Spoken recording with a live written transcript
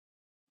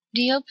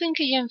The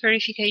OpenKM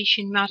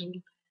verification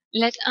module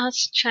let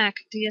us check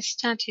the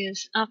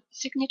status of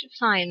signet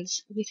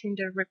files within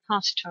the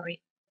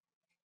repository.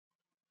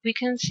 We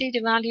can see the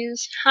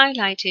values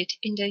highlighted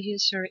in the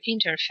user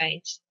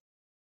interface.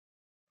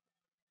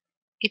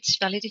 Its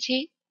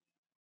validity.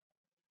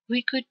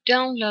 We could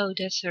download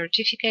the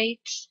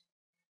certificates,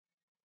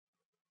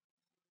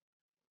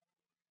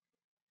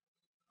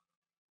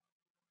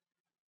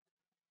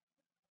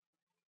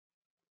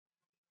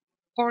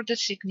 or the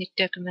signet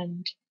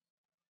document.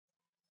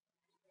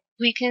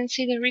 We can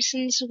see the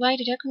reasons why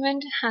the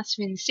document has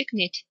been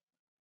signed,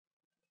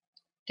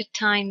 the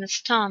time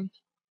stamp,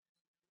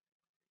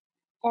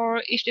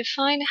 or if the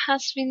file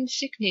has been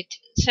signed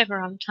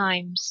several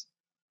times.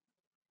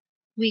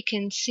 We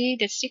can see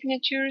the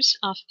signatures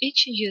of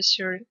each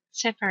user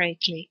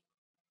separately.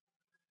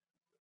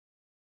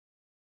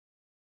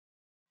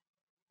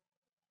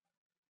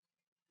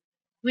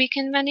 We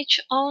can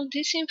manage all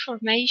this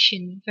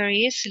information very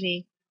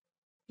easily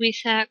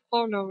with a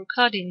color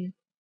coding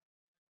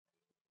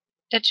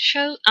that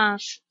shows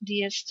us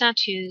the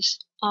status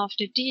of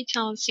the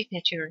digital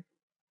signature,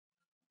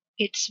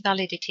 its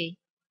validity.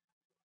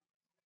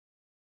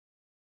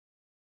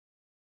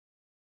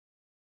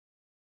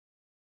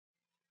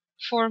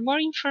 For more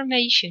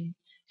information,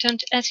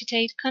 don't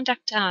hesitate to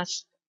contact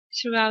us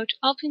throughout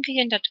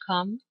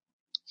OpenKM.com,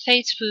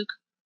 Facebook,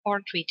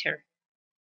 or Twitter.